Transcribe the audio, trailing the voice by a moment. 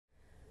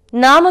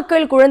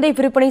நாமக்கல் குழந்தை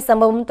விற்பனை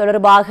சம்பவம்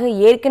தொடர்பாக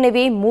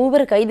ஏற்கனவே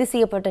 3 கைது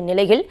செய்யப்பட்ட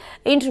நிலையில்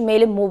இன்று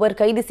மேலும் 3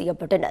 கைது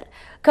செய்யப்பட்டனர்.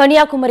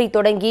 கன்னியாகுமரி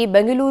தொடங்கி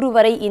பெங்களூரு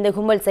வரை இந்த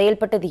கும்பல்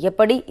செயல்பட்டது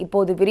எப்படி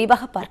இப்போது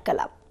விரிவாக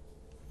பார்க்கலாம்.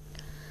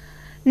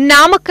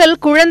 நாமக்கல்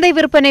குழந்தை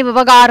விற்பனை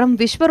விவகாரம்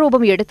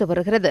விஸ்வரூபம் எடுத்து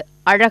வருகிறது.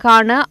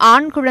 அழகான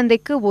ஆண்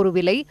குழந்தைக்கு ஒரு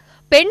விலை,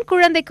 பெண்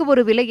குழந்தைக்கு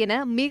ஒரு விலை என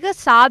மிக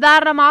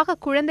சாதாரணமாக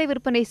குழந்தை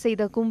விற்பனை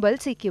செய்த கும்பல்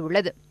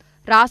சிக்கியுள்ளது.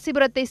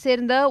 ராசிபுரத்தை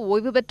சேர்ந்த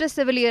ஓய்வு பெற்ற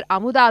செவிலியர்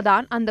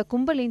அமுதாதான் அந்த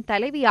கும்பலின்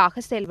தலைவியாக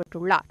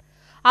செயல்பட்டுள்ளார்.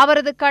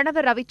 அவரது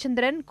கணவர்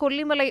ரவிச்சந்திரன்,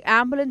 கொல்லிமலை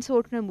ஆம்புலன்ஸ்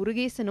ஓட்டுநர்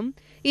முருகேசனும்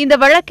இந்த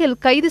வழக்கில்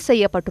கைது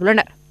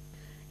செய்யப்பட்டுள்ளனர்.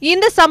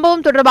 இந்த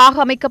சம்பவம்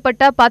தொடர்பாக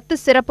அமைக்கப்பட்ட 10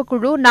 சிறப்பு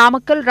குழு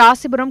நாமக்கல்,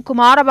 ராசிபுரம்,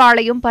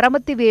 குமாரபாளையம்,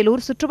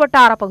 பரமத்திவேலூர்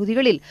சுற்றுவட்டார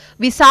பகுதிகளில்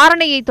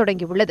விசாரணையை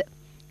தொடங்கியுள்ளது.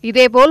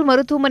 இதேபோல்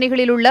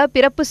மருத்துவமனைகளில் உள்ள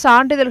பிறப்பு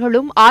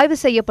சான்றிதழ்களும் ஆய்வு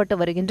செய்யப்பட்டு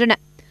வருகின்றன.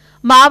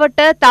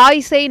 மாவட்ட தாய்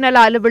சேய் நல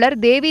அலுவலர்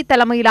தேவி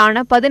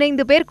தலைமையிலான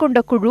 15 பேர் கொண்ட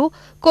குழு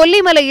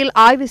கொல்லிமலையில்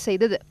ஆய்வு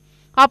செய்தது.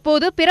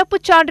 அப்போது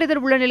பிறப்புச்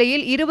சான்றிதழ் உள்ள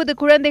நிலையில் 20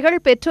 குழந்தைகள்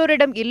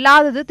பெற்றோரிடம்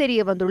இல்லாதது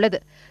தெரியவந்துள்ளது.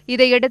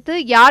 இதையடுத்து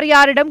யார்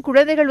யாரிடம்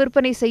குழந்தைகள்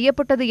விற்பனை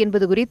செய்யப்பட்டது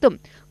என்பது குறித்தும்,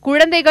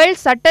 குழந்தைகள்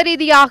சட்ட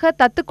ரீதியாக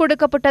தத்துக்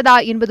கொடுக்கப்பட்டதா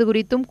என்பது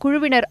குறித்தும்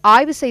குழுவினர்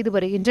ஆய்வு செய்து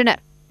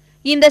வருகின்றனர்.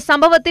 இந்த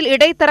சம்பவத்தில்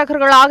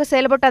இடைத்தரகர்களாக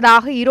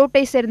செயல்பட்டதாக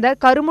ஈரோட்டை சேர்ந்த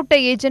கருமுட்டை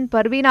ஏஜென்ட்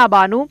பர்வீனா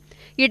பானு,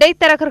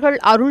 இடைத்தரகர்கள்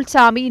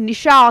அருள்சாமி,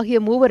 நிஷா ஆகிய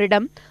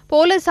 3வரிடம்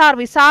போலீசார்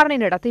விசாரணை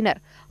நடத்தினர்.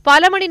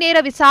 பல மணி நேர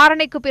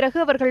விசாரணைக்கு பிறகு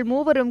அவர்கள்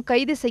 3வரும்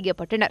கைது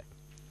செய்யப்பட்டனர்.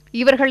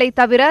 இவர்களை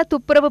தவிர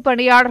துப்புரவு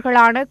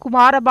பணியாளர்களான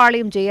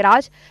குமாரபாளையம்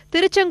ஜெயராஜ்,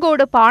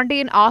 திருச்செங்கோடு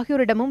பாண்டியன்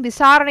ஆகியோரிடமும்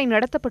விசாரணை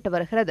நடத்தப்பட்டு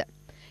வருகிறது.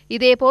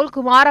 இதேபோல்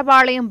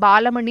குமாரபாளையம்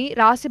பாலமணி,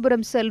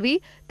 ராசிபுரம் செல்வி,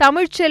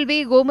 தமிழ்ச்செல்வி,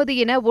 கோமதி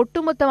என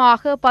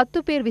ஒட்டுமொத்தமாக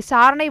 10 பேர்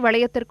விசாரணை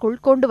வளையத்திற்குள்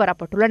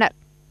கொண்டுவரப்பட்டுள்ளனர்.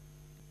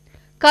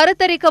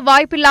 கருத்தரிக்க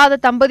வாய்ப்பில்லாத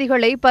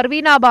தம்பதிகளை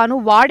பர்வீனா பானு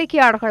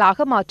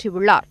வாடிக்கையாளர்களாக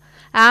மாற்றியுள்ளார்.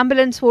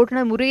 ஆம்புலன்ஸ்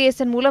ஓட்டுநர்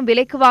முருகேசன் மூலம்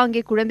விலைக்கு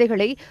வாங்கிய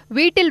குழந்தைகளை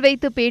வீட்டில்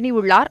வைத்து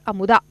பேணியுள்ளார்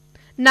அமுதா.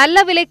 நல்ல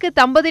விலைக்கு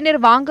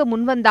தம்பதியினர் வாங்க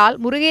முன்வந்தால்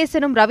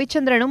முருகேசனும்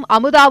ரவிச்சந்திரனும்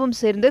அமுதாவும்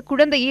சேர்ந்து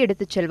குழந்தையை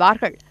எடுத்துச்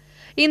செல்வார்கள்.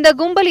 இந்த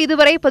கும்பல்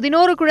இதுவரை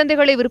 11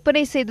 குழந்தைகளை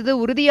விற்பனை செய்தது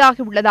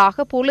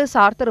உறுதியாகியுள்ளதாக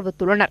போலீசார்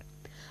தெரிவித்துள்ளனர்.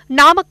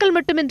 நாமக்கல்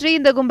மட்டுமின்றி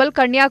இந்த கும்பல்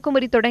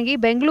கன்னியாகுமரி தொடங்கி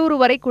பெங்களூரு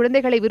வரை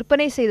குழந்தைகளை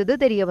விற்பனை செய்தது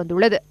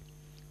தெரியவந்துள்ளது.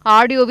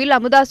 ஆடியோவில்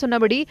அமுதா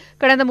சொன்னபடி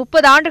கடந்த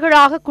 30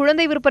 ஆண்டுகளாக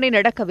குழந்தை விற்பனை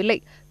நடக்கவில்லை,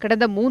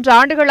 கடந்த 3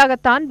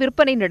 ஆண்டுகளாகத்தான்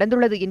விற்பனை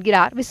நடந்துள்ளது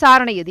என்கிறார்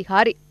விசாரணை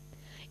அதிகாரி.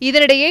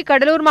 இதனிடையே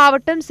கடலூர்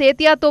மாவட்டம்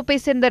சேத்தியாத்தோப்பை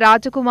சேர்ந்த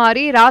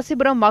ராஜகுமாரி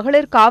ராசிபுரம்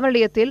மகளிர் காவல்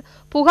நிலையத்தில்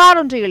புகார்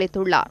ஒன்றை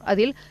அளித்துள்ளார்.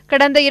 அதில்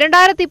கடந்த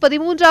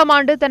 2013ஆம்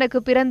ஆண்டு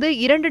தனக்கு பிறந்து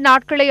 2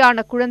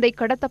 நாட்களேயான குழந்தை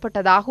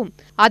கடத்தப்பட்டதாகவும்,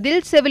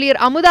 அதில்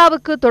செவிலியர்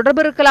அமுதாவுக்கு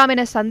தொடர்பு இருக்கலாம்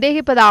என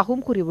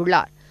சந்தேகிப்பதாகவும்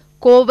கூறியுள்ளார்.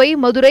 கோவை,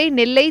 மதுரை,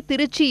 நெல்லை,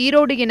 திருச்சி,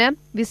 ஈரோடு என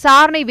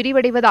விசாரணை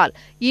விரிவடைவதால்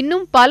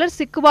இன்னும் பலர்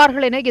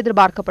சிக்குவார்கள் என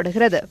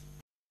எதிர்பார்க்கப்படுகிறது.